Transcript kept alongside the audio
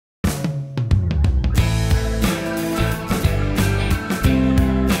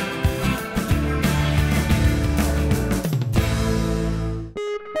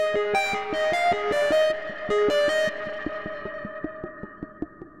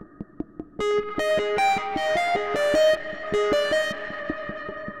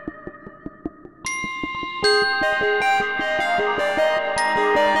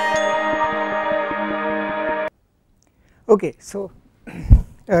Okay, so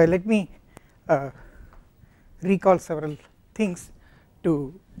let me recall several things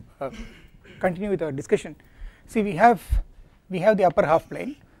to continue with our discussion. See, we have the upper half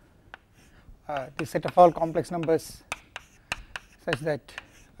plane, the set of all complex numbers such that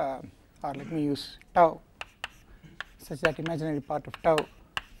or let me use tau such that imaginary part of tau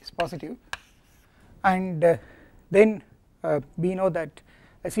is positive, and then we know that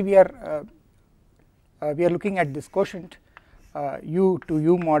see we are looking at this quotient u to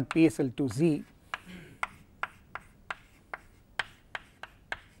u mod PSL to z,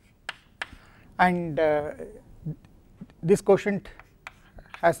 and this quotient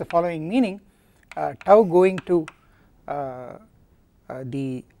has the following meaning: tau going to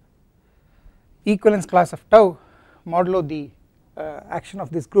the equivalence class of tau modulo the action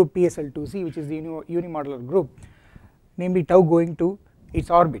of this group PSL to z, which is the unimodular group, namely tau going to its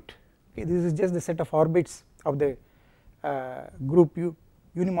orbit. Okay, this is just the set of orbits of the group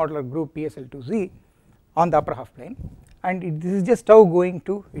unimodular group PSL to z on the upper half plane, and this is just tau going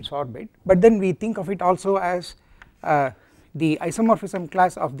to its orbit, but then we think of it also as the isomorphism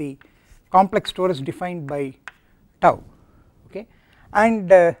class of the complex torus defined by tau. Okay,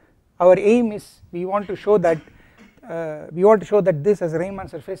 and our aim is we want to show that this as a Riemann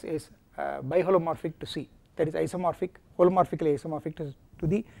surface is biholomorphic to C, that is isomorphic, holomorphically isomorphic to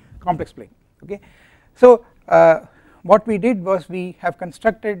the complex plane. Okay, so what we did was we have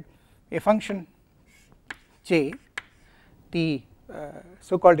constructed a function J, the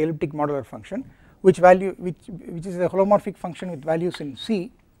so called elliptic modular function, which is a holomorphic function with values in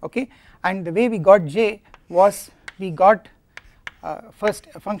C. Okay, and the way we got J was we got first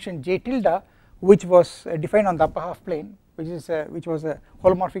a function J tilde, which was defined on the upper half plane, which was a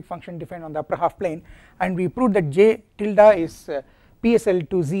holomorphic function defined on the upper half plane, and we proved that J tilde is PSL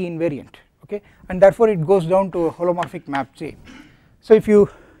to Z invariant. Okay, and therefore it goes down to a holomorphic map J. So if you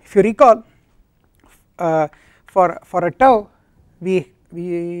recall, for a tau we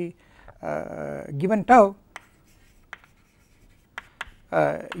given tau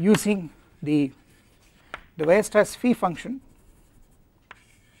using the Weierstrass phe-function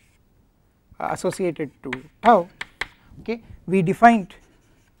associated to tau. Okay, we defined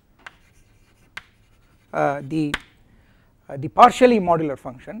the partially modular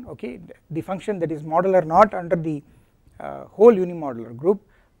function. Okay, the function that is modular not under the whole unimodular group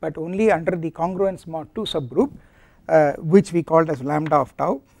but only under the congruence mod 2 subgroup, which we called as lambda of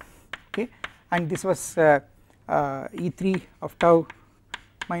tau. Okay, and this was E3 of tau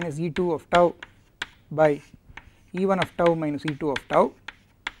minus E2 of tau by E1 of tau minus E2 of tau,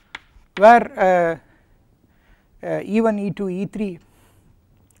 where E1, E2, E3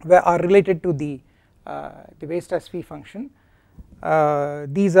 are related to the Weierstrass phe-function.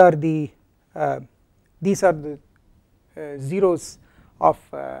 These are the zeros of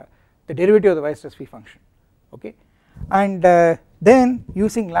the derivative of the Weierstrass phe-function. Okay, and then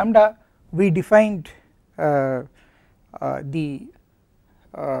using lambda we defined the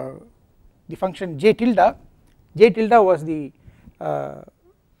function J tilde. J tilde was the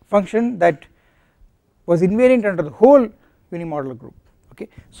function that was invariant under the whole unimodular group. Okay,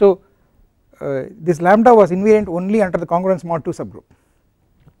 so this lambda was invariant only under the congruence mod 2 subgroup,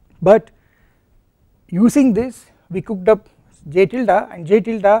 but using this we cooked up J tilde, and J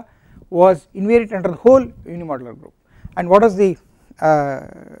tilde was invariant under the whole unimodular group. And what was the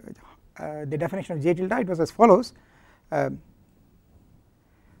definition of J tilde? It was as follows.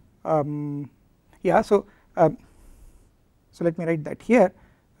 Yeah, so let me write that here.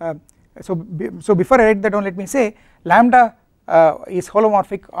 So before I write that down, let me say lambda is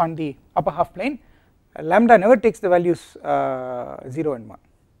holomorphic on the upper half plane. Lambda never takes the values 0 and 1.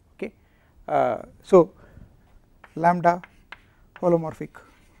 Okay, so lambda holomorphic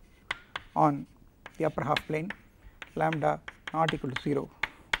on the upper half plane, lambda not equal to 0,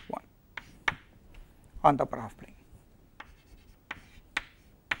 1 on the upper half plane.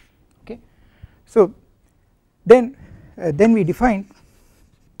 Okay, so then we define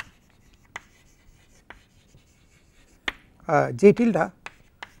J tilde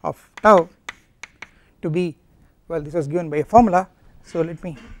of tau to be, well, this was given by a formula, so let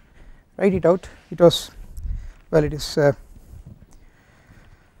me write it out. It was, well, it is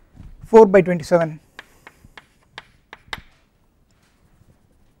 4 by 27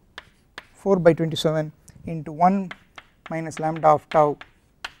 into 1 minus lambda of tau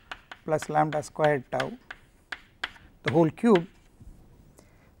plus lambda squared tau, the whole cube,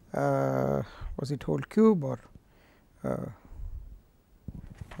 was it whole cube or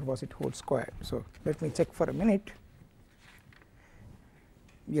was it whole square? So let me check for a minute.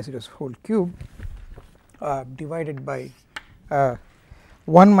 Yes, it was whole cube divided by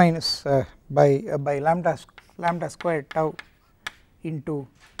 1 minus by lambda squared tau into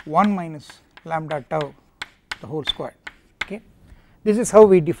 1 minus lambda tau the whole square. Okay, this is how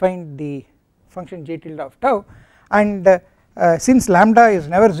we defined the function j tilde of tau, and since lambda is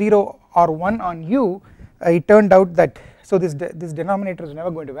never 0 or 1 on u, it turned out that so this denominator is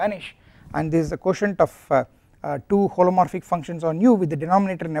never going to vanish, and this is the quotient of two holomorphic functions on u with the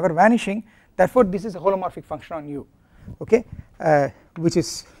denominator never vanishing. Therefore this is a holomorphic function on u, okay, which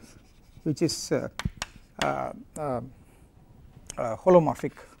is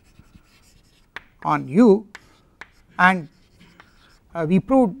holomorphic on u, and we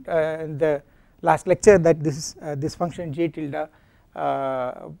proved in the last lecture that this function j tilde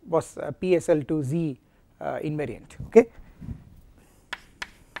was PSL2Z invariant. Okay,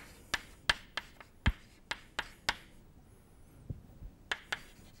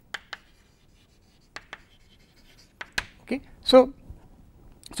 so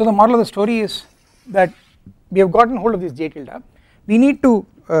the moral of the story is that we have gotten hold of this j tilde. We need to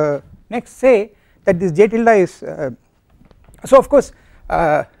next say that this j tilde is so of course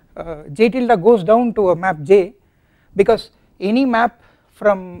j tilde goes down to a map j, because any map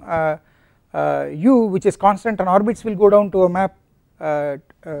from u which is constant on orbits will go down to a map to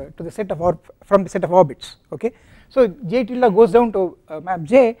the set of from the set of orbits. Okay, so j tilde goes down to map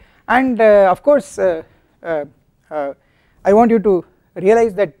j, and of course I want you to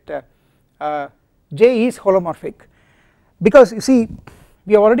realize that j is holomorphic, because you see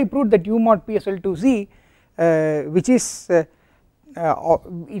we have already proved that u mod PSL2Z which is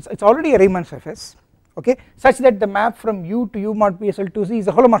it's already a Riemann surface, okay, such that the map from u to u mod PSL2Z is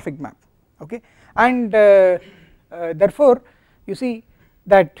a holomorphic map. Okay, and therefore you see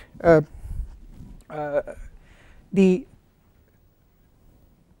that if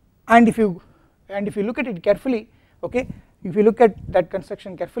you look at it carefully, okay, if you look at that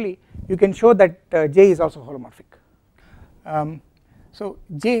construction carefully, you can show that j is also holomorphic. So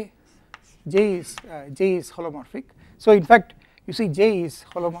j is holomorphic. So in fact you see j is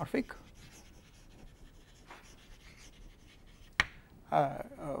holomorphic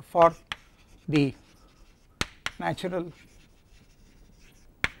for the natural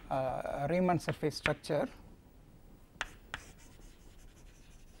Riemann surface structure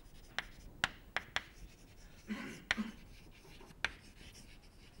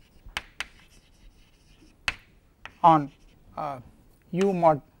on u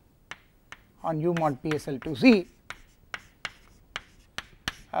mod PSL2Z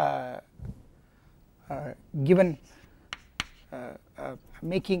given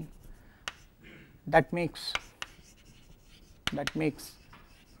making that makes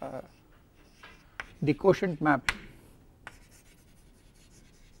the quotient map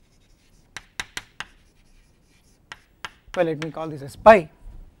well, let me call this as pi,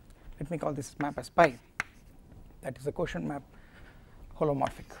 let me call this map as pi, that is the quotient map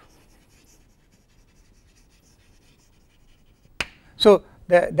holomorphic. So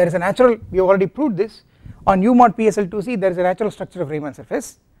there is a natural, we have already proved this, on u mod PSL2Z there is a natural structure of Riemann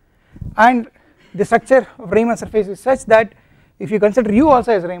surface, and the structure of Riemann surface is such that if you consider u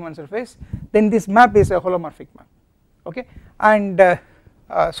also as a Riemann surface, then this map is a holomorphic map. Okay, and okay,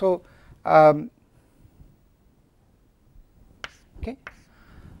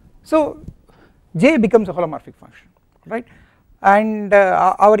 so j becomes a holomorphic function, right, and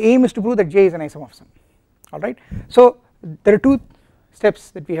our aim is to prove that j is an isomorphism. Alright, so there are two steps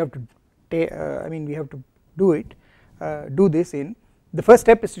that we have to take, I mean we have to do this in. The first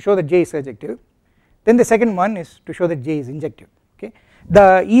step is to show that j is surjective, then the second one is to show that j is injective. Okay,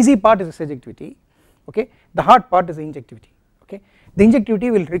 the easy part is the surjectivity, okay, the hard part is the injectivity. Okay, the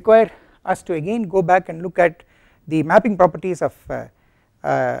injectivity will require us to again go back and look at the mapping properties of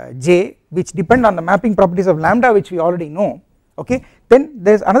j, which depend on the mapping properties of lambda, which we already know. Okay, then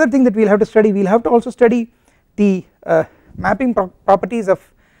there is another thing that we will have to study, we will have to also study the mapping properties of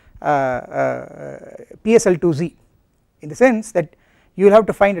PSL2Z, in the sense that you will have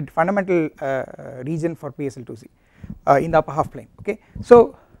to find a fundamental region for PSL2Z in the upper half plane. Okay,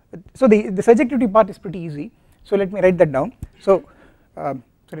 so the surjectivity part is pretty easy, so let me write that down. So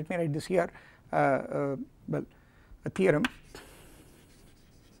let me write this here, well, a theorem,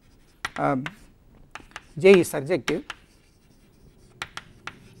 j is surjective,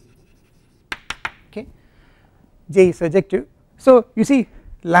 okay, j is surjective. So you see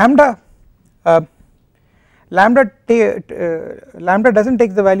lambda lambda lambda does not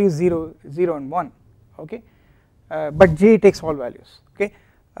take the values 0, 0 and 1, okay, but j takes all values, okay,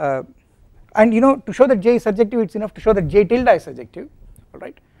 and you know, to show that j is surjective, it is enough to show that j tilde is surjective,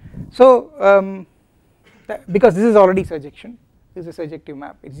 alright. So because this is already surjection, this is a surjective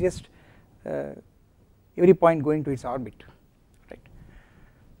map, it is just every point going to its orbit, right.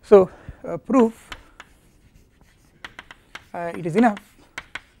 So proof, it is enough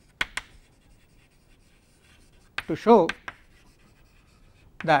to show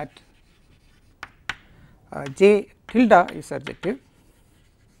that j tilde is surjective.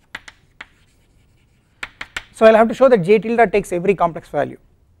 So I will have to show that j tilde takes every complex value,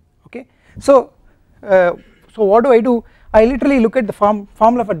 okay. So so what do? I literally look at the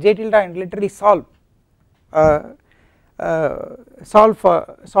formula for j tilde and literally solve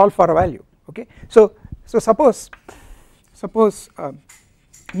for a value, okay. So suppose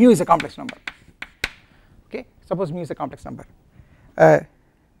mu is a complex number, okay, suppose mu is a complex number,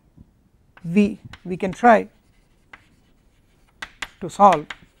 we can try to solve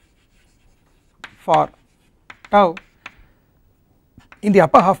for tau in the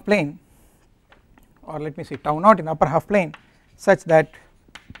upper half plane, or let me say tau naught in the upper half plane, such that,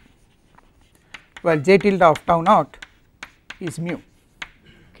 well, j tilde of tau naught is mu,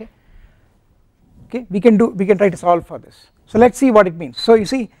 okay, we can try to solve for this. So let us see what it means. So you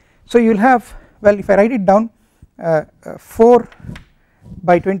see, so you will have, well, if I write it down, 4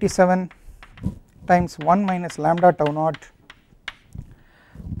 by 27 times 1 minus lambda tau naught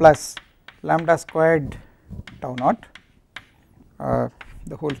plus lambda squared tau naught,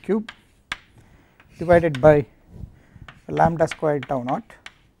 the whole cube, divided by lambda squared tau naught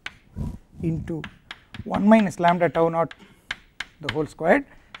into 1 minus lambda tau naught the whole squared.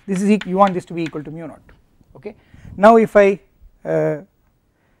 This is, you want this to be equal to mu naught, okay. Now if I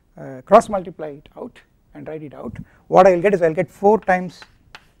cross multiply it out and write it out, what I will get is I will get 4 times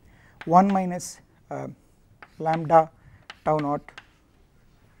 1 minus lambda tau naught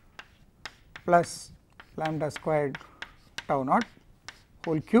plus lambda squared tau naught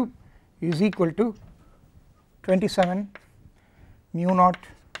whole cube is equal to 27 mu naught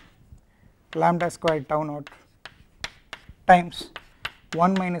lambda squared tau naught times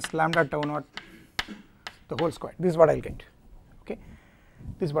 1 minus lambda tau naught the whole square. This is what I will get, okay,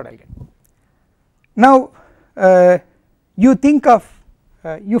 this is what I will get. Now you think of,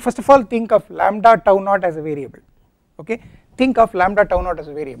 you first of all think of lambda tau naught as a variable, okay, think of lambda tau naught as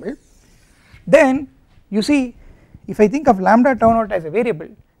a variable. Then you see, if I think of lambda tau naught as a variable,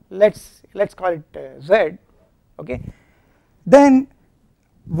 let's call it z, okay, then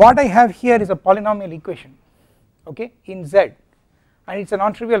what I have here is a polynomial equation, okay, in z, and it is a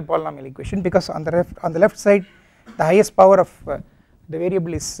non-trivial polynomial equation because on the left side the highest power of the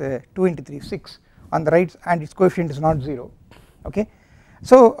variable is 2 into 3 6 on the right, and its coefficient is not 0, okay.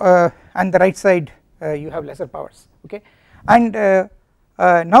 So and the right side you have lesser powers, okay, and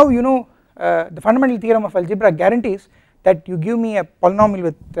now you know the fundamental theorem of algebra guarantees that you give me a polynomial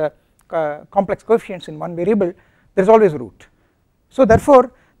with complex coefficients in one variable, there is always a root. So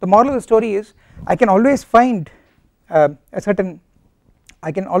therefore the moral of the story is I can always find a certain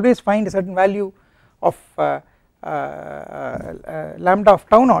value of lambda of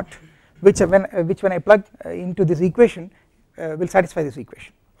tau naught, which when I plug into this equation will satisfy this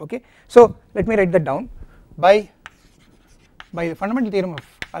equation, okay. So let me write that down. By the fundamental theorem of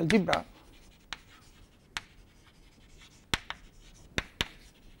algebra,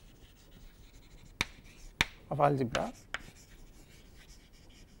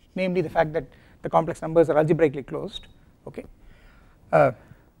 namely the fact that the complex numbers are algebraically closed, okay,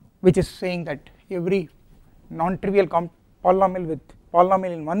 which is saying that every non-trivial polynomial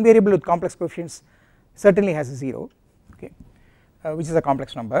in one variable with complex coefficients certainly has a 0, okay, which is a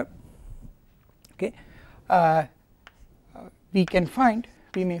complex number, okay. We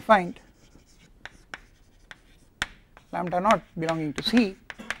may find lambda naught belonging to C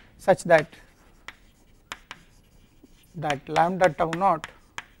such that lambda tau naught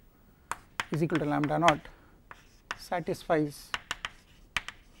is equal to lambda naught satisfies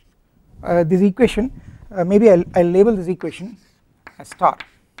this equation. Maybe I'll label this equation as star,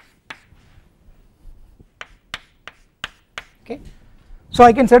 okay. So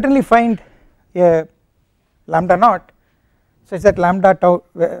I can certainly find a lambda naught such that lambda tau,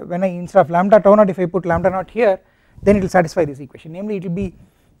 when I, instead of lambda tau naught, if I put lambda naught here, then it will satisfy this equation, namely it will be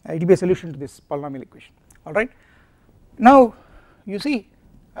a solution to this polynomial equation, alright. Now you see,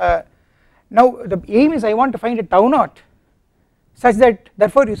 now the aim is I want to find a tau naught such that,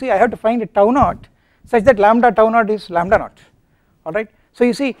 therefore you see I have to find a tau naught such that lambda tau naught is lambda naught, alright. So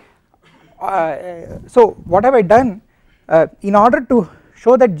you see so what have I done, in order to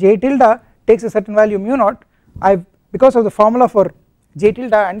show that J tilde takes a certain value mu naught, I've, because of the formula for J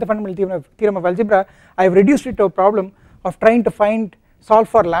tilde and the fundamental theorem of algebra, I have reduced it to a problem of trying to solve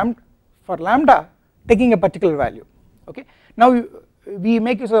for lambda taking a particular value. Okay, now we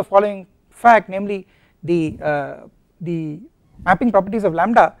make use of the following fact, namely the mapping properties of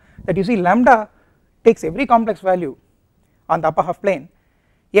lambda, that you see lambda takes every complex value on the upper half plane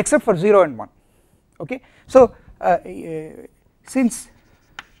except for 0 and 1. Okay, so since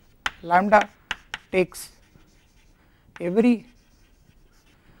lambda takes every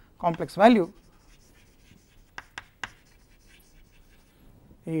complex value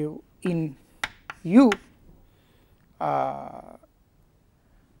in U,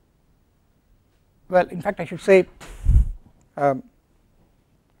 well, in fact I should say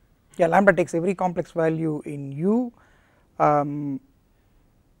yeah, lambda takes every complex value in U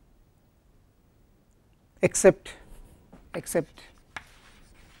except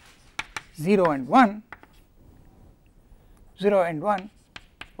 0 and 1,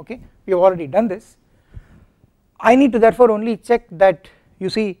 okay, we have already done this. I need to therefore only check that, you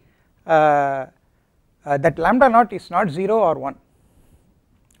see, that lambda naught is not 0 or 1.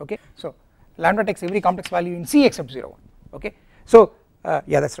 Okay, so lambda takes every complex value in C except 0, 1. Okay, so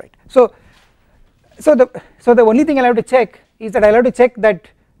yeah, that's right. So the only thing I will have to check is that I will have to check that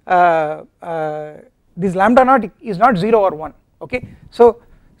this lambda naught is not 0 or 1. Okay, so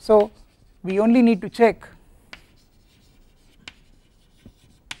we only need to check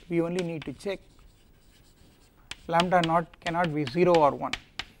lambda naught cannot be 0 or 1.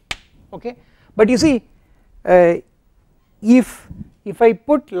 Okay, but you see, if I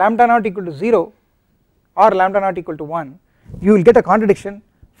put lambda naught equal to 0 or lambda naught equal to 1, you will get a contradiction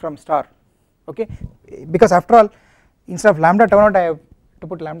from star. Okay, because after all, instead of lambda tau naught I have to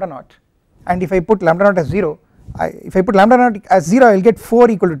put lambda naught, and if I put lambda naught as 0, if I put lambda naught as 0, I will get 4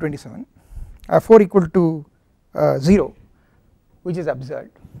 equal to 27, 4 equal to 0, which is absurd,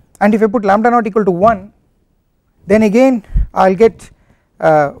 and if I put lambda naught equal to 1, then again I will get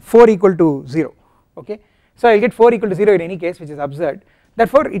 4 equal to 0. Okay, so I will get 4 equal to 0 in any case, which is absurd,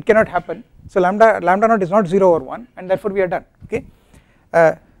 therefore it cannot happen. So lambda naught is not 0 or 1, and therefore we are done. Okay,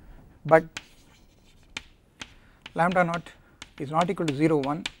 but lambda naught is not equal to 0,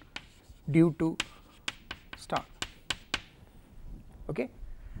 1 due to star. Okay,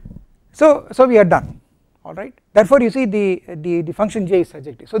 so we are done. Alright, therefore you see the function J is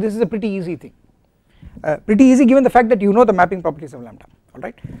surjective. So this is a pretty easy thing, pretty easy given the fact that you know the mapping properties of lambda.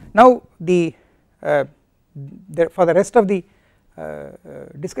 Alright, now for the rest of the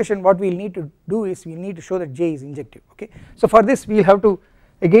discussion, what we will need to do is we will need to show that J is injective. Okay, so for this we will have to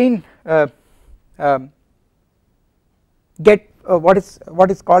again get what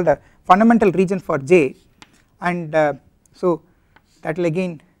is called a fundamental region for J, and so that will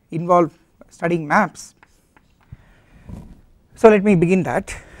again involve studying maps. So let me begin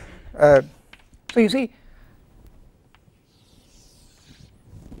that. So you see,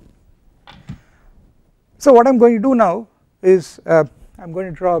 so what I am going to do now is I am going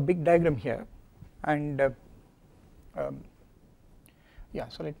to draw a big diagram here, and yeah,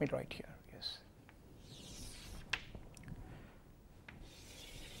 so let me draw it here. Yes,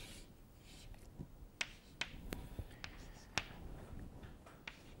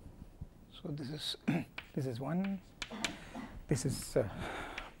 so this is this is 1, this is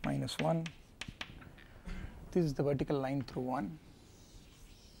minus 1, this is the vertical line through 1,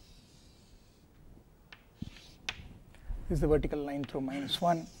 this is the vertical line through minus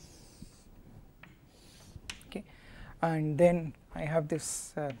 1. Okay, and then I have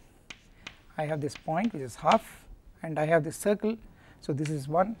this point which is half, and I have this circle, so this is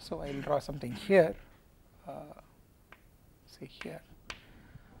 1, so I will draw something here, say here.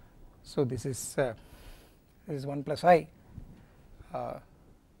 So this is 1 plus I, well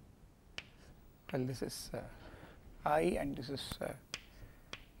this is I, and this is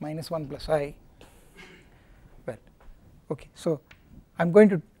minus 1 plus I. Well, okay, so I'm going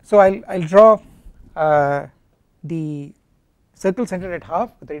to, so I'll draw the circle centered at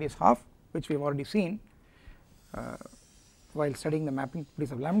half with radius half, which we have already seen while studying the mapping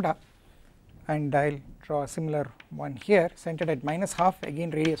properties of lambda, and I'll draw a similar one here centered at minus half,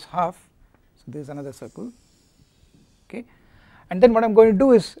 again radius half, so this is another circle. Okay, and then what I'm going to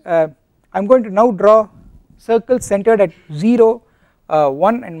do is I'm going to now draw circles centered at 0,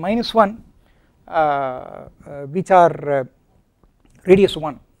 1 and minus 1, which are radius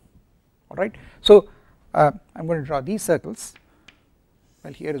 1. Alright, so I'm going to draw these circles.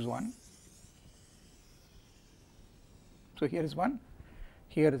 Well, here is 1, so here is 1,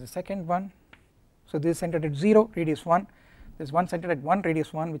 here is the second one. So this is centered at 0, radius 1, there is one centered at 1,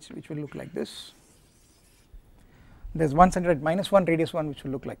 radius 1, which will look like this, there is one centered at -1, radius 1, which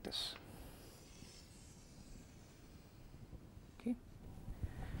will look like this. Okay.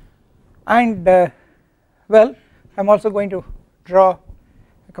 And well, I am also going to draw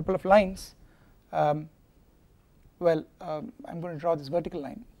a couple of lines. I am going to draw this vertical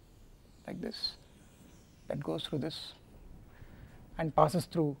line like this that goes through this and passes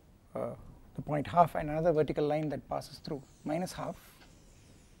through the point half, and another vertical line that passes through -half.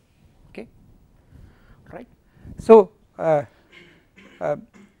 Okay, right. So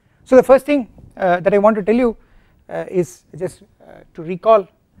so the first thing that I want to tell you is just to recall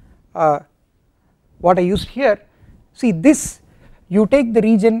what I used here. See, this, you take the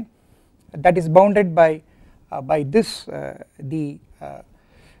region that is bounded by this the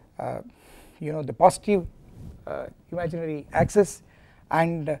the positive imaginary axis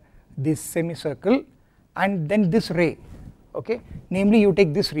and this semicircle, and then this ray, okay, namely you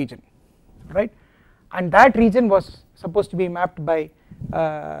take this region, right, and that region was supposed to be mapped by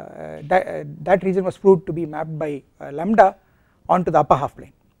that region was proved to be mapped by lambda onto the upper half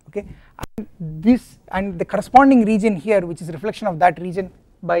plane, okay, and this and the corresponding region here, which is a reflection of that region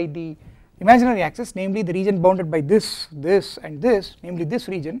by the imaginary axis, namely the region bounded by this and this, namely this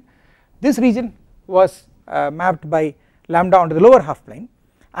region was mapped by lambda onto the lower half plane,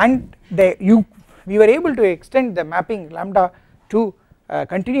 and we were able to extend the mapping lambda to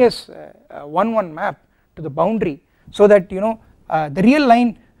continuous 1-1 map to the boundary, so that the real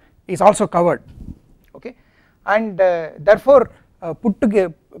line is also covered, okay, and therefore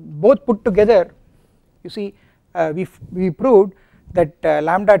both put together, you see, we proved that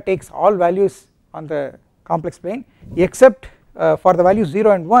lambda takes all values on the complex plane except for the values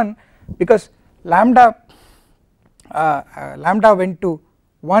 0 and 1, because lambda went to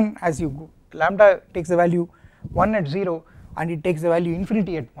 1 as you go. Lambda takes the value 1 at 0 and it takes the value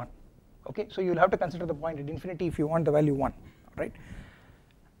infinity at 1, okay, so you will have to consider the point at infinity if you want the value 1, right,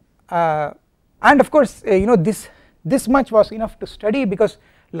 and of course this much was enough to study because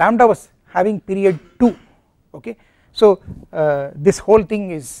lambda was having period 2, okay, so this whole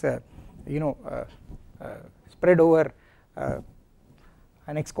thing is spread over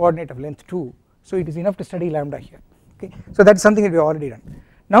an x coordinate of length 2, so it is enough to study lambda here, okay, so that is something that we have already done.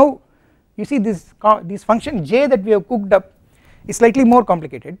 Now you see this function j that we have cooked up is slightly more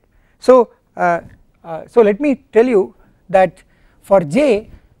complicated, so let me tell you that for j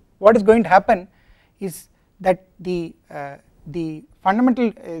what is going to happen is that the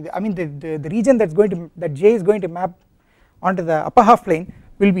fundamental the region that j is going to map onto the upper half plane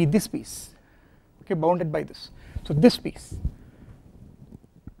will be this piece, okay, bounded by this, so this piece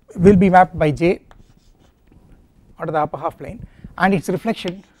will be mapped by j onto the upper half plane, and its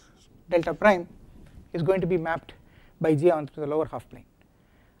reflection delta prime is going to be mapped by j onto the lower half plane,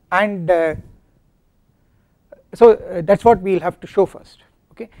 and so that is what we will have to show first,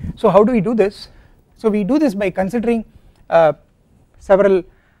 okay. So how do we do this? So we do this by considering several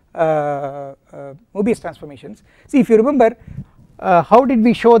Mobius transformations. See, if you remember, how did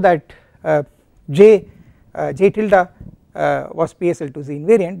we show that j tilde was PSL2Z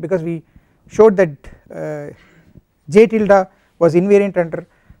invariant? Because we showed that j tilde was invariant under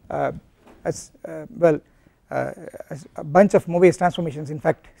as a bunch of Mobius transformations, in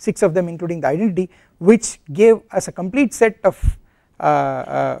fact 6 of them including the identity, which gave us a complete set of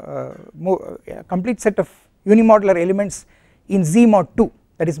unimodular elements in Z mod 2,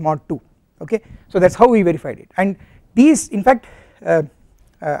 that is mod 2, okay. So that is how we verified it, and these in fact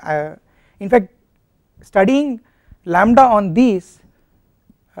studying lambda on these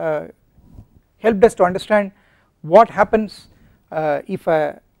helped us to understand what happens if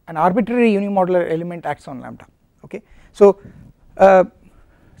an arbitrary unimodular element acts on lambda, okay. So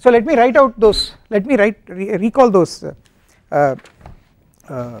let me write out those, recall those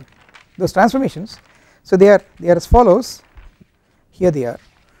transformations. So they are as follows. Here they are.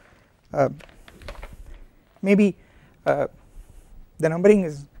 Maybe the numbering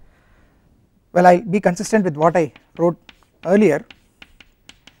is, well, I will be consistent with what I wrote earlier.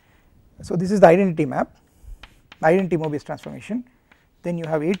 So this is the identity map, the identity Mobius transformation. Then you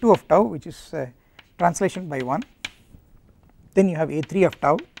have A2 of tau, which is translation by 1. Then you have A3 of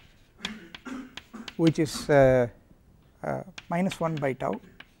tau, which is minus 1 by tau.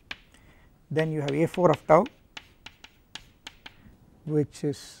 Then you have A4 of tau, which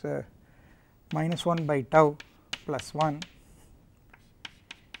is minus 1 by tau plus 1.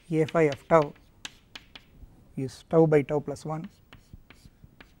 A5 of tau is tau by tau plus 1,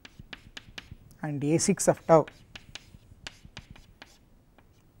 and A6 of tau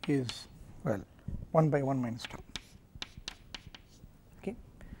is well 1 by 1 minus tau. Okay,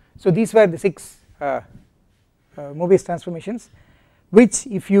 so these were the 6 Mobius transformations, which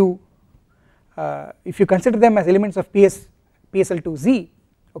if you consider them as elements of PSL2Z,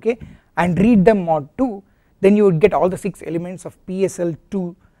 okay, and read them mod 2, then you would get all the 6 elements of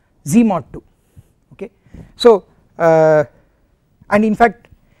PSL2Z mod 2. Okay, so and in fact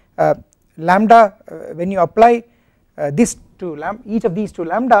lambda, when you apply this to each of these to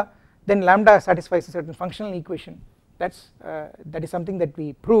lambda, then lambda satisfies a certain functional equation. That is something that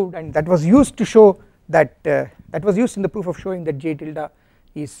we proved, and that was used to show that that was used in the proof of showing that J tilde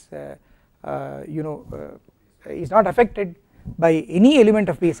is is not affected by any element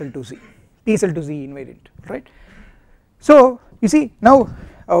of PSL2Z invariant, right. So you see now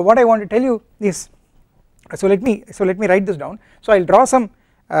what I want to tell you is, so let me write this down. So I'll draw some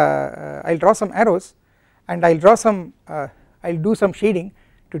arrows, and I'll do some shading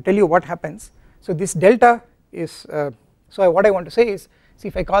to tell you what happens. So this delta is so what I want to say is, see,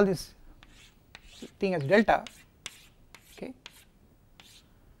 if I call this thing as delta, okay,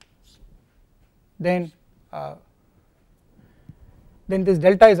 then this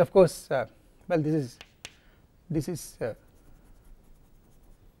delta is of course well this is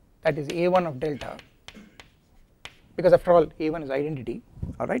that is A1 of delta, because after all A1 is identity,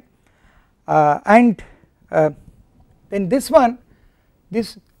 alright, and then this one,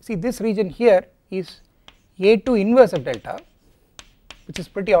 this region here is A2 inverse of delta, which is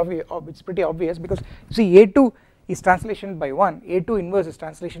pretty obvious because you see A2 is translation by 1, A2 inverse is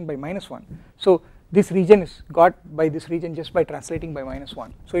translation by -1, so this region is got by this region just by translating by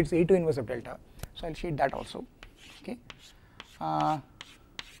 -1, so it is A2 inverse of delta. So I will shade that also, okay,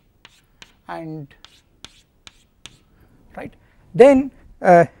 and right, then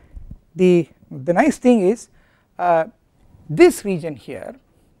the nice thing is this region here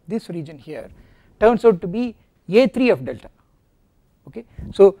turns out to be A3 of delta, okay.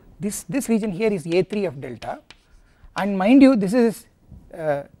 So this region here is A3 of delta, and mind you this is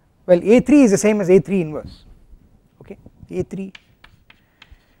well A3 is the same as A3 inverse, okay, A3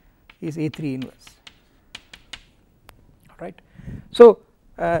 is A3 inverse, alright. So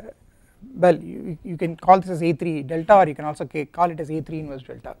well you can call this as A3 delta, or you can also call it as A3 inverse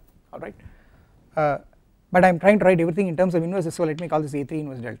delta, alright, but I am trying to write everything in terms of inverses, so let me call this A3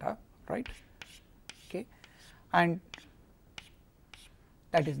 inverse delta, right, okay, and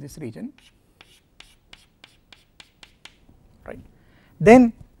that is this region, right.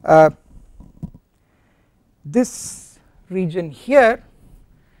 Then this region here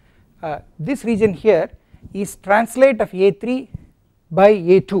is translate of A3 by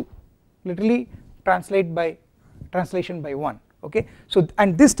A2, literally translation by 1, okay. So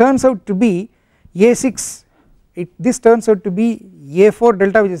and this turns out to be A6, this turns out to be A4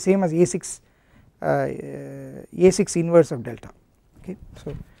 delta, which is same as A6 inverse of delta, okay.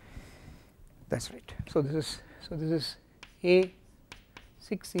 So that is right. So this is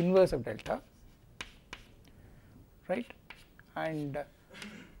A6 inverse of delta, right, and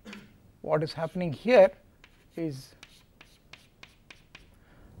what is happening here is,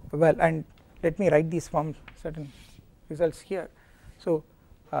 well, and let me write these from certain results here. So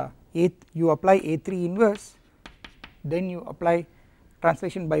you apply A3 inverse, then you apply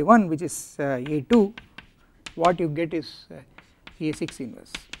translation by 1, which is A2, what you get is A6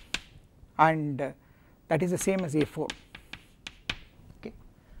 inverse, and that is the same as A4, okay.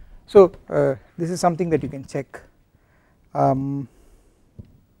 So this is something that you can check,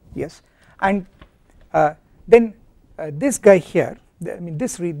 yes, and then this guy here, I mean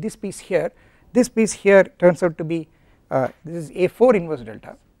this piece here turns out to be this is A4 inverse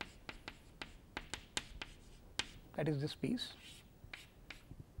delta, that is this piece,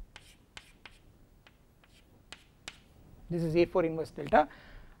 this is A4 inverse delta,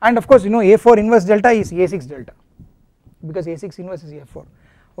 and of course you know A4 inverse delta is A6 delta, because A6 inverse is A4,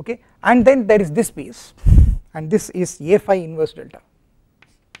 okay, and then there is this piece, and this is A5 inverse delta,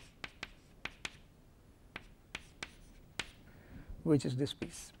 which is this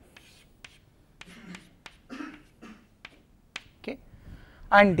piece, okay,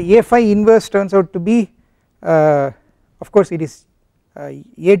 and A5 inverse turns out to be of course it is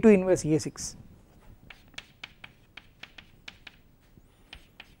A2 inverse A6,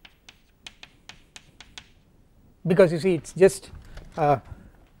 because you see it is just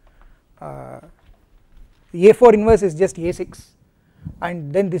A4 inverse is just A6,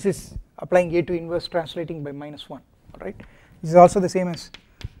 and then this is applying A2 inverse translating by -1, right. This is also the same as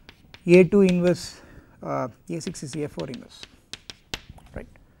A2 inverse A6 is A4 inverse, right.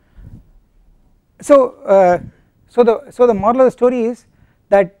 So the moral of the story is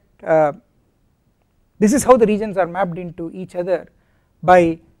that this is how the regions are mapped into each other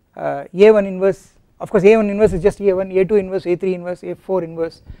by A1 inverse. Of course A1 inverse is just A1, A2 inverse, A3 inverse, A4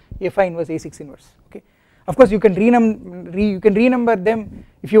 inverse, A5 inverse, A6 inverse, okay. Of course you can renumber them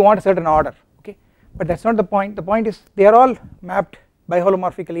if you want a certain order, okay, but that is not the point. The point is they are all mapped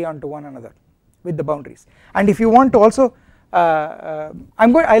biholomorphically onto one another with the boundaries. And if you want to also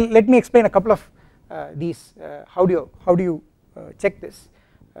let me explain a couple of these how do you check this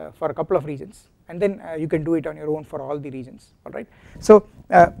for a couple of regions, and then you can do it on your own for all the regions, alright. So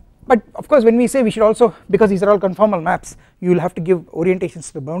but of course when we say we should also, because these are all conformal maps, you will have to give orientations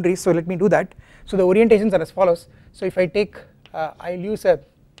to the boundaries, so let me do that. So the orientations are as follows. So if I take I will use a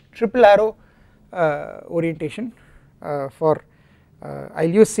triple arrow orientation for I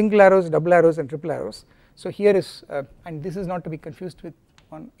will use single arrows, double arrows and triple arrows. So here is and this is not to be confused with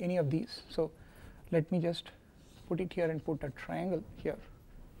on any of these, so let me just put it here and put a triangle here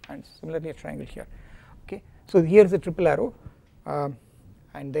and similarly a triangle here, okay. So here is a triple arrow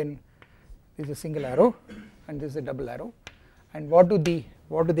and then this is a single arrow and this is a double arrow, and what do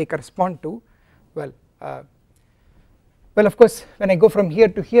they correspond to? Well of course when I go from here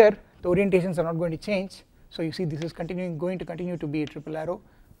to here the orientations are not going to change. So you see this is going to continue to be a triple arrow,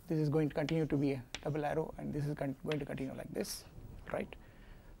 this is going to continue to be a double arrow, and this is going to continue like this, right.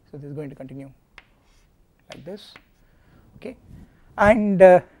 So this is going to continue like this, okay. And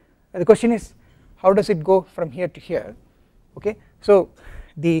the question is how does it go from here to here, okay. So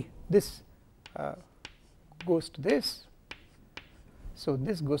this goes to this, so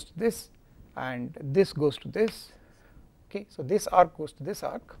this goes to this and this goes to this, okay. So this arc goes to this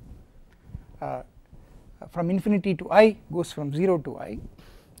arc, from infinity to I goes from 0 to I,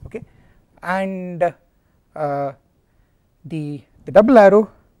 okay, and the double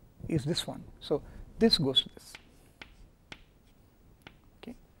arrow is this one, so this goes to this,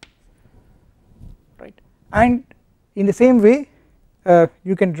 okay, right. And in the same way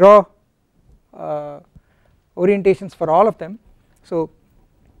you can draw orientations for all of them. So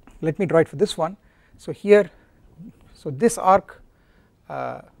let me draw it for this one. So here, so this arc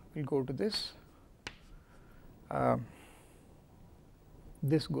will go to this,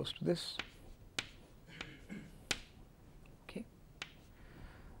 this goes to this, okay,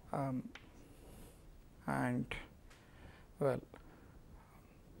 and well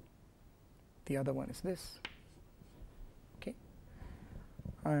the other one is this, okay,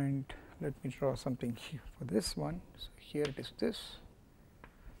 and let me draw something here for this one. So here it is this,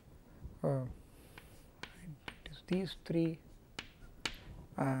 it is these three,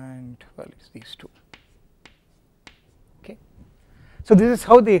 and well it's these two, okay. So this is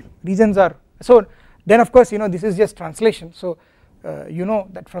how the regions are. So then of course you know this is just translation, so you know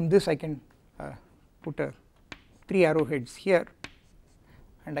that from this I can put a 3 arrowheads here,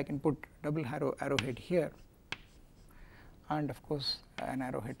 and I can put double arrowhead here, and of course an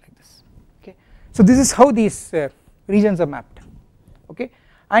arrowhead like this, okay. So this is how these regions are mapped, okay.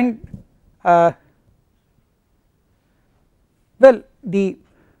 And well the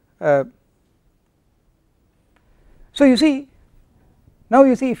so you see now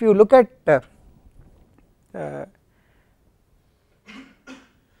you see if you look at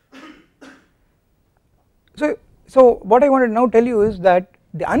so what I want to now tell you is that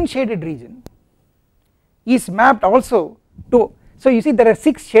the unshaded region is mapped also to, so you see there are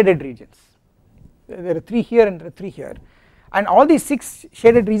 6 shaded regions, there are 3 here and there are 3 here, and all these 6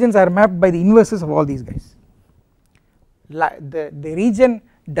 shaded regions are mapped by the inverses of all these guys. The region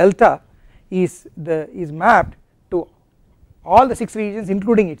delta is mapped to all the 6 regions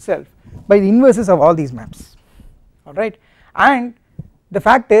including itself by the inverses of all these maps, alright. And the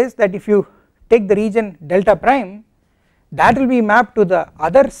fact is that if you take the region delta prime, that will be mapped to the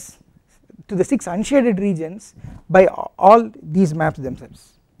others, to the 6 unshaded regions by all these maps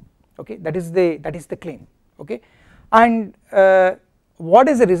themselves, okay. That is the claim, okay. And what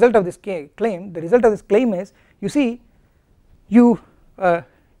is the result of this claim? The result of this claim is, you see,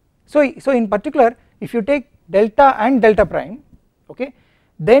 so in particular if you take delta and delta prime, okay,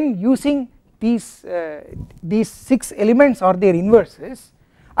 then using these 6 elements or their inverses,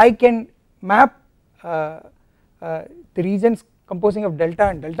 I can map the regions composing of delta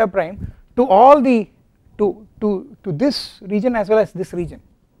and delta prime to all the to this region as well as this region,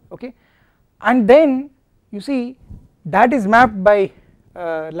 okay. And then you see that is mapped by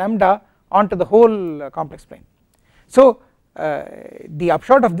lambda onto the whole complex plane. So the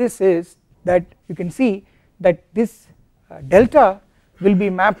upshot of this is that you can see that this delta will be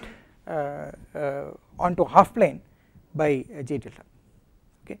mapped onto half plane by J delta,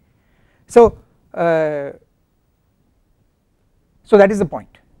 okay. So So that is the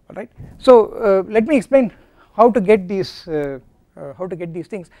point, alright. So let me explain how to get these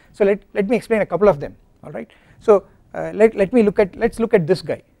things. So let me explain a couple of them, alright. So let's look at this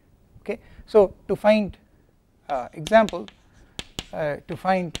guy, okay. So to find example, to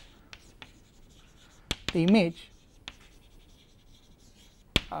find the image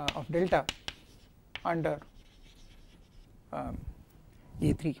of delta under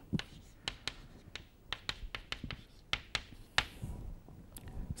A3.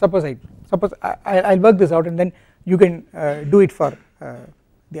 Suppose I'll work this out and then you can do it for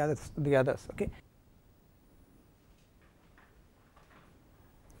the others, okay.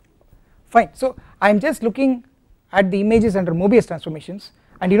 Fine. So I am just looking at the images under Mobius transformations,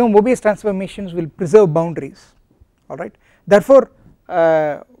 and you know Mobius transformations will preserve boundaries, alright. Therefore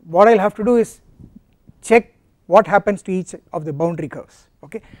what I will have to do is check what happens to each of the boundary curves,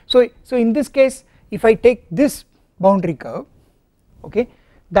 okay. So in this case if I take this boundary curve, okay,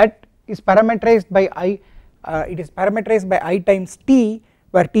 that is parameterized by I, it is parameterized by I times t,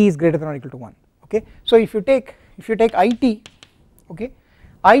 where t is greater than or equal to 1, okay. So if you take it, okay,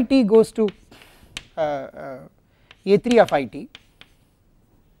 it goes to A3 of it,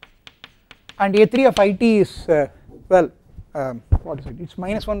 and A3 of it is well what is it, it is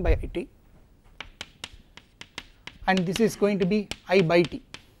 -1 by it, and this is going to be I by t,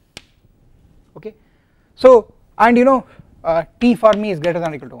 okay. So and you know t for me is greater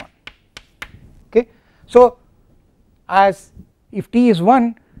than or equal to 1, okay. So as if t is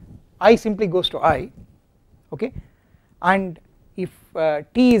 1, I simply goes to I, okay, and if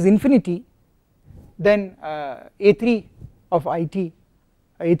t is infinity, then A3 of it,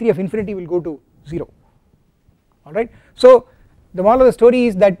 A3 of infinity will go to 0, alright. So the moral of the story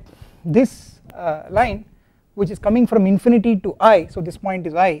is that this line which is coming from infinity to I, so this point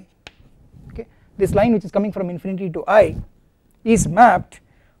is I, okay, this line which is coming from infinity to I is mapped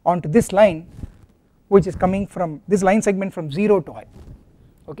onto this line which is coming from this line segment from 0 to I,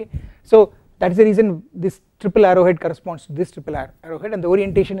 okay. So that is the reason this triple arrowhead corresponds to this triple arrowhead, and the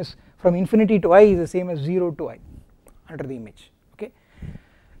orientation is from infinity to I is the same as 0 to I under the image, okay.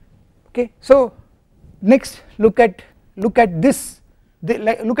 Okay, so next look at this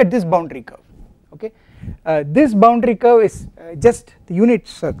boundary curve, okay. This boundary curve is just the unit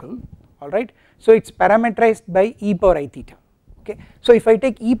circle, alright. So it is parameterized by e power I theta, okay. So if I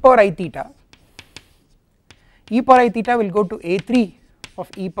take e power I theta will go to A3 of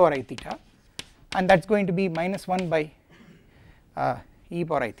e power I theta, and that is going to be -1 by e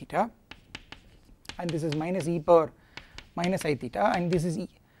power I theta, and this is minus e power minus I theta, and this is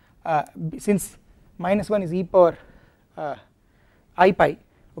since -1 is e power I pi,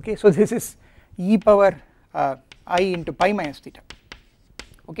 okay. So this is e power I into pi minus theta,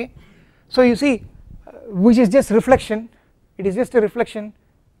 okay. So you see which is just reflection, it is just a reflection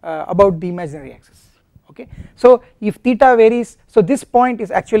about the imaginary axis, okay. So if theta varies, so this point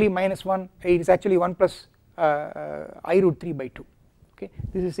is actually -1, it is actually 1 plus I root 3 by 2, okay.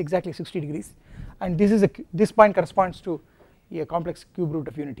 This is exactly 60 degrees, and this point corresponds to a complex cube root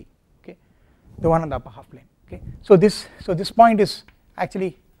of unity, okay, the one on the upper half plane, okay. So this point is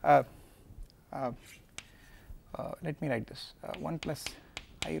actually let me write this 1 plus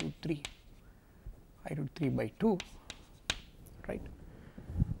I root 3 by 2, right,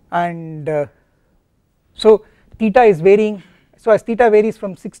 and so theta is varying, so as theta varies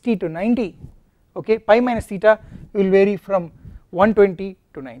from 60 to 90, okay, pi minus theta will vary from 120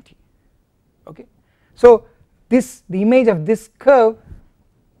 to 90, okay. So the image of this curve,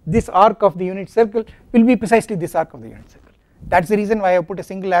 this arc of the unit circle will be precisely this arc of the unit circle. That is the reason why I put a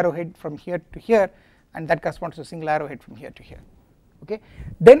single arrowhead from here to here, and that corresponds to a single arrowhead from here to here, okay.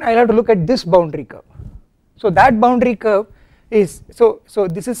 Then I will have to look at this boundary curve. So that boundary curve is, so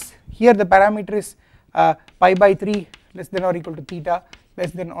this is here the parameter is pi by 3 less than or equal to theta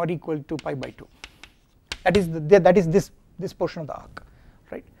less than or equal to pi by 2, that is this portion of the arc,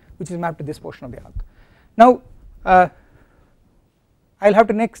 right, which is mapped to this portion of the arc. Now I will have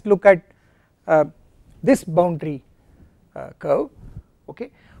to next look at this boundary curve,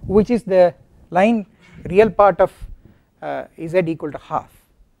 okay, which is the line real part of z equal to half,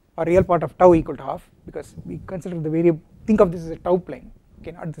 or real part of tau equal to half, because we consider the variable, think of this as a tau plane,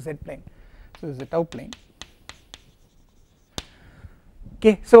 okay, not the z plane. So this is a tau plane,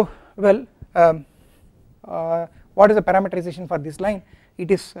 okay. So well what is the parameterization for this line?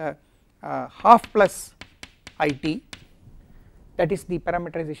 It is half plus it, that is the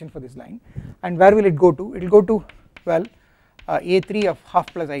parameterization for this line, and where will it go to? It will go to, well, A3 of half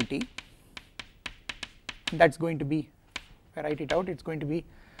plus it, that is going to be, if I write it out, it is going to be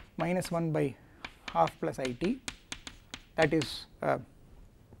 -1 by half plus it, that is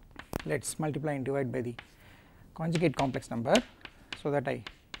let us multiply and divide by the conjugate complex number so that I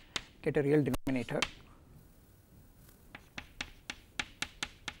get a real denominator.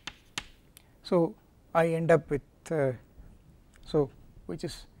 So I end up with which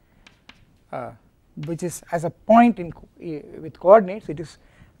is as a point in with coordinates, it is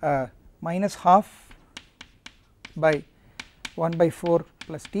minus half by 1 by 4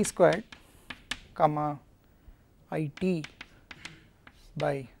 plus t squared comma it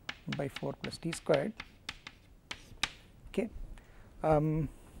by 4 plus t squared, okay.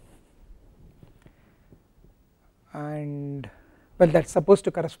 And well, that is supposed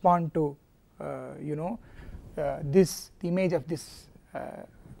to correspond to this, the image of this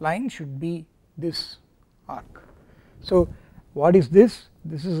line should be this arc. So what is this?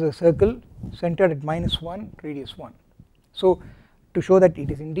 This is a circle centered at -1 radius 1. So to show that it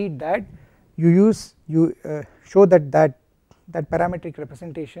is indeed that, you show that parametric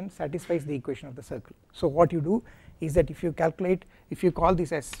representation satisfies the equation of the circle. So what you do is that if you call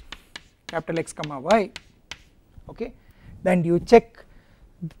this as capital X comma Y, okay, then you check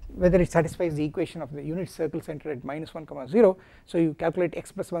whether it satisfies the equation of the unit circle centered at -1 comma 0. So you calculate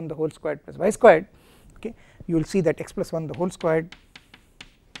x plus 1 the whole squared plus y squared, okay. You will see that x plus 1 the whole squared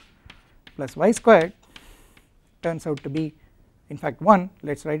plus y squared turns out to be in fact 1.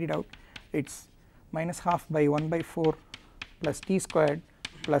 Let us write it out. It is minus half by 1 by 4 plus t squared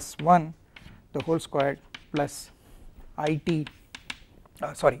plus 1 the whole squared plus it,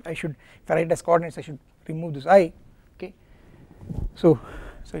 sorry, I should, if I write as coordinates I should remove this I, okay. So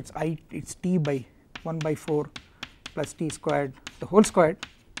it's t by 1 by 4 plus t squared the whole squared,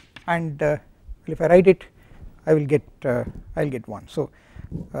 and if I write it I will get 1. So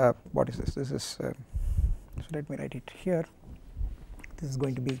what is this? This is so let me write it here. This is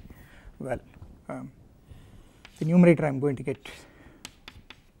going to be, well, the numerator I am going to get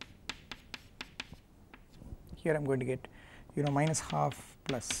here, I am going to get minus half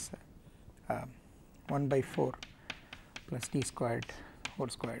plus 1 by 4 plus t squared whole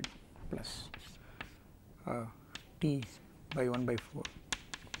squared plus t by 1 by 4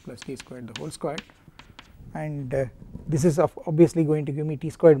 plus t squared the whole squared, and this is obviously going to give me t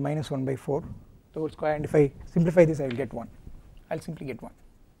squared minus 1 by 4 the whole square, and if I simplify this I will get 1. I will simply get 1,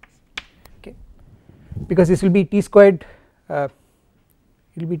 okay, because this will be t squared, it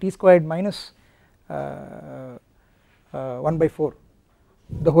will be t squared minus 1 by 4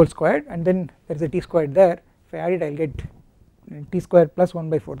 the whole squared, and then there is a t squared there. If I add it I will get t squared plus 1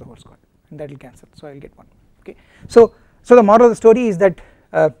 by 4 the whole square, and that will cancel, so I will get 1, okay. So the moral of the story is that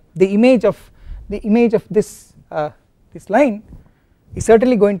the image of this this line is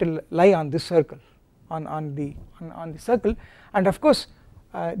certainly going to lie on this circle, on the circle, and of course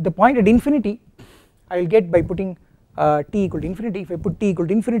the point at infinity I will get by putting t equal to infinity. If I put t equal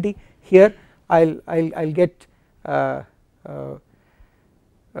to infinity here I'll get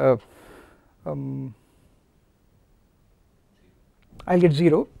I'll get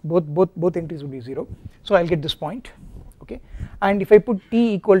 0, both entries will be 0, so I'll get this point, okay. And if I put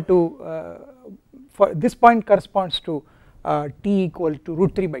t equal to for this point corresponds to t equal to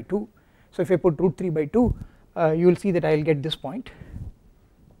root 3 by 2, so if I put root 3 by 2 you will see that I will get this point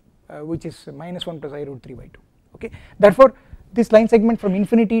which is minus 1 plus I root 3 by 2, okay. Therefore this line segment from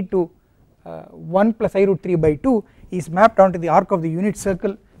infinity to 1 plus I root 3 by 2 is mapped onto the arc of the unit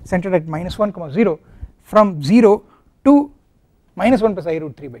circle centered at -1 comma 0 from 0 to minus 1 plus I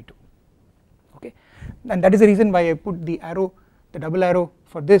root 3 by 2, okay, and that is the reason why I put the arrow, the double arrow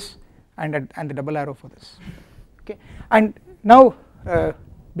for this and the double arrow for this, okay. And now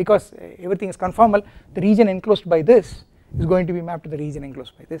because everything is conformal, the region enclosed by this is going to be mapped to the region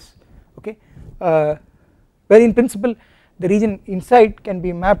enclosed by this, okay, where in principle the region inside can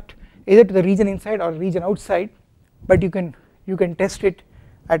be mapped either to the region inside or region outside, but you can test it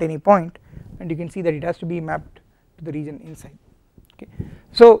at any point and you can see that it has to be mapped to the region inside, okay.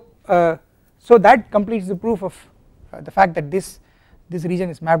 So that completes the proof of the fact that this region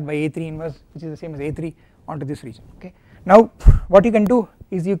is mapped by A3 inverse, which is the same as A3 onto this region, okay. Now what you can do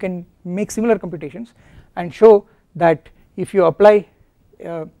is you can make similar computations and show that if you apply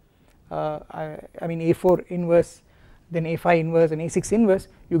I mean A4 inverse, then A5 inverse and A6 inverse,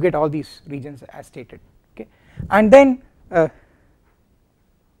 you get all these regions as stated, okay. And then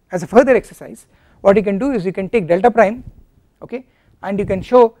as a further exercise what you can do is you can take delta prime, okay, and you can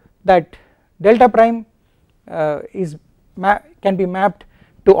show that delta prime can be mapped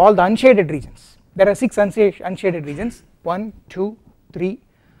to all the unshaded regions. There are 6 unshaded regions, 1, 2, 3,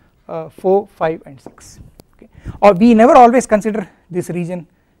 4, 5 and 6, okay, or we never always consider this region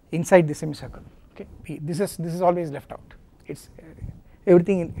inside the semicircle, okay, this is always left out, it's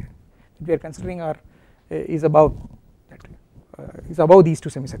everything that we are considering are is above that is above these two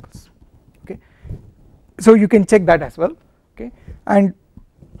semicircles, okay. So you can check that as well, okay. And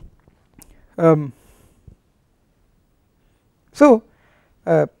so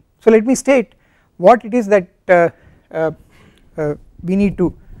let me state what it is that we need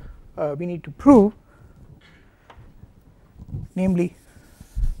to prove, namely,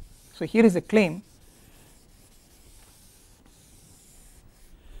 so here is a claim.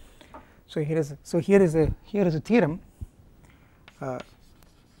 So here is a theorem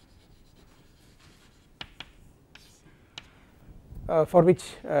for which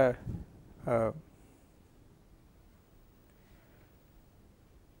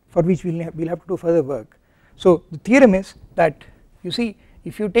we'll have to do further work. So the theorem is that, you see,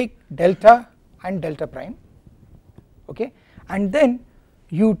 if you take delta and delta prime, okay, and then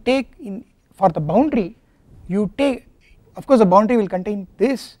you take in for the boundary, you take, of course the boundary will contain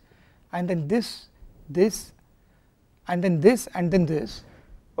this and then this and then this and then this,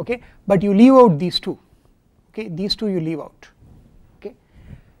 okay, but you leave out these two, okay, these two you leave out, okay.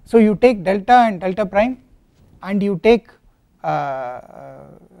 So you take delta and delta prime and you take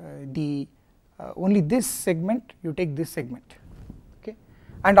the only this segment, you take this segment, okay,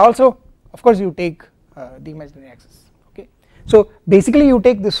 and also of course you take the imaginary axis, okay. So basically you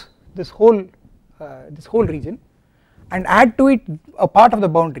take this whole region and add to it a part of the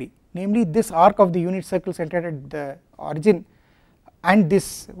boundary, namely this arc of the unit circle centered at the origin and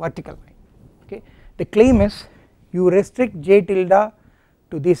this vertical line, okay. The claim is you restrict J tilde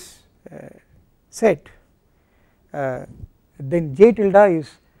to this set, then J tilde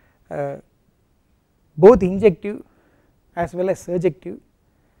is both injective as well as surjective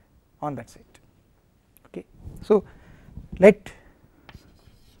on that set, okay. So let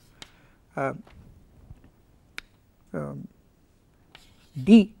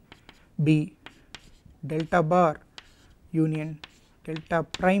D be delta bar union delta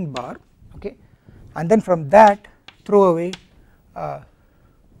prime bar, okay, and then from that throw away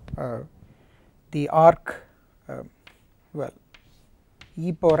the arc well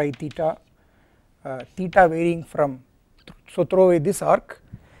e power I theta, theta varying from, so throw away this arc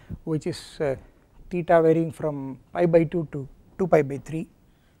which is theta varying from pi by 2 to 2 pi by 3,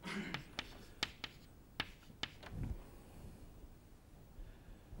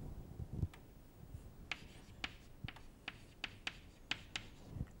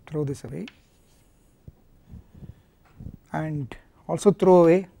 throw this away and also throw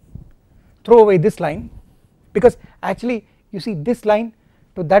away this line, because actually you see this line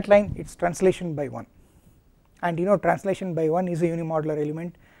to that line it's translation by 1, and you know translation by 1 is a unimodular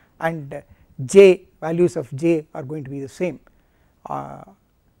element and j values of j are going to be the same,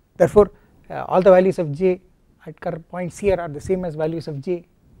 therefore all the values of j at points here are the same as values of j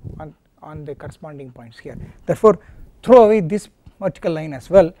on the corresponding points here, therefore throw away this vertical line as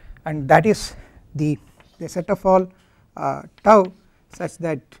well, and that is the set of all tau such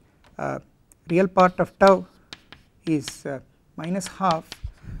that real part of tau is minus half,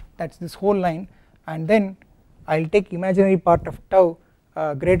 that is this whole line, and then I will take imaginary part of tau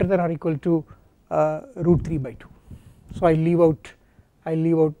greater than or equal to root 3 by 2. So I leave out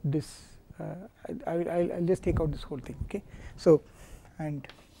this, I will just take out this whole thing, okay. So and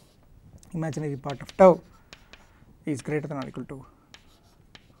imaginary part of tau is greater than or equal to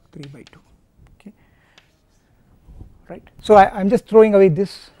 3 by 2, okay, right. So I am just throwing away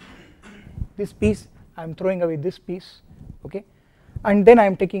this piece, I am throwing away this piece, okay, and then I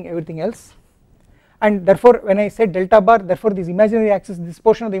am taking everything else, and therefore when I said delta bar, therefore this imaginary axis, this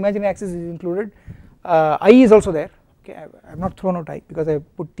portion of the imaginary axis is included, I is also there, okay, I have not thrown out I because I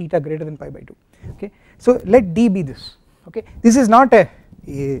put theta greater than pi by 2, okay. So let D be this, okay, this is not a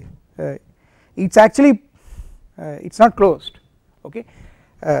it's actually it's not closed, okay.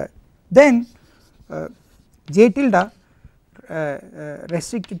 Then J tilde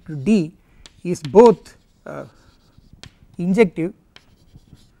restricted to D is both injective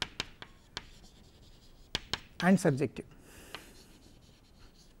and surjective,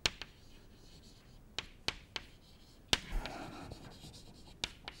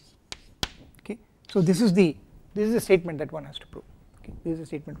 okay. So this is the statement that one has to prove, okay, this is a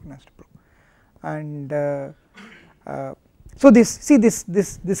statement one has to prove, and so this, see this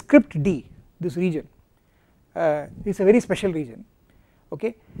script D, this region is a very special region,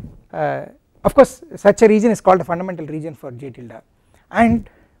 okay. Of course such a region is called a fundamental region for J tilde, and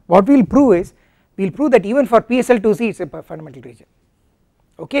what we will prove is, we will prove that even for PSL2C it is a fundamental region,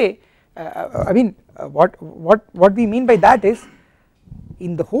 okay. I mean what we mean by that is,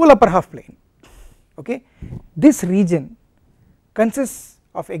 in the whole upper half plane, okay, this region consists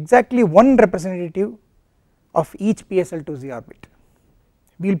of exactly one representative of each PSL2Z orbit.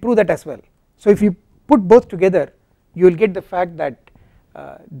 We will prove that as well. So if you put both together, you will get the fact that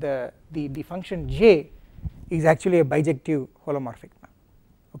the function J is actually a bijective holomorphic map.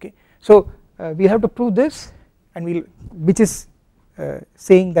 Okay, so we have to prove this, and which is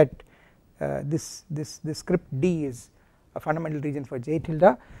saying that this script D is a fundamental region for J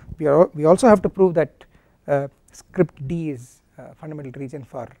tilde. We also have to prove that script D is a fundamental region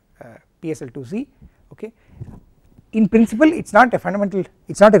for PSL2Z. Okay, in principle it's not a fundamental,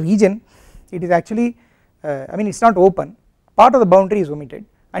 it's not a region, it is actually I mean it's not open, part of the boundary is omitted,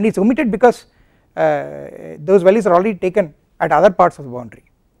 and it's omitted because those values are already taken at other parts of the boundary.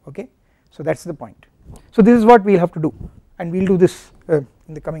 Okay, so that's the point. So this is what we will have to do, and we will do this in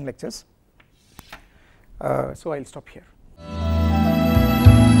the coming lectures. So I will stop here.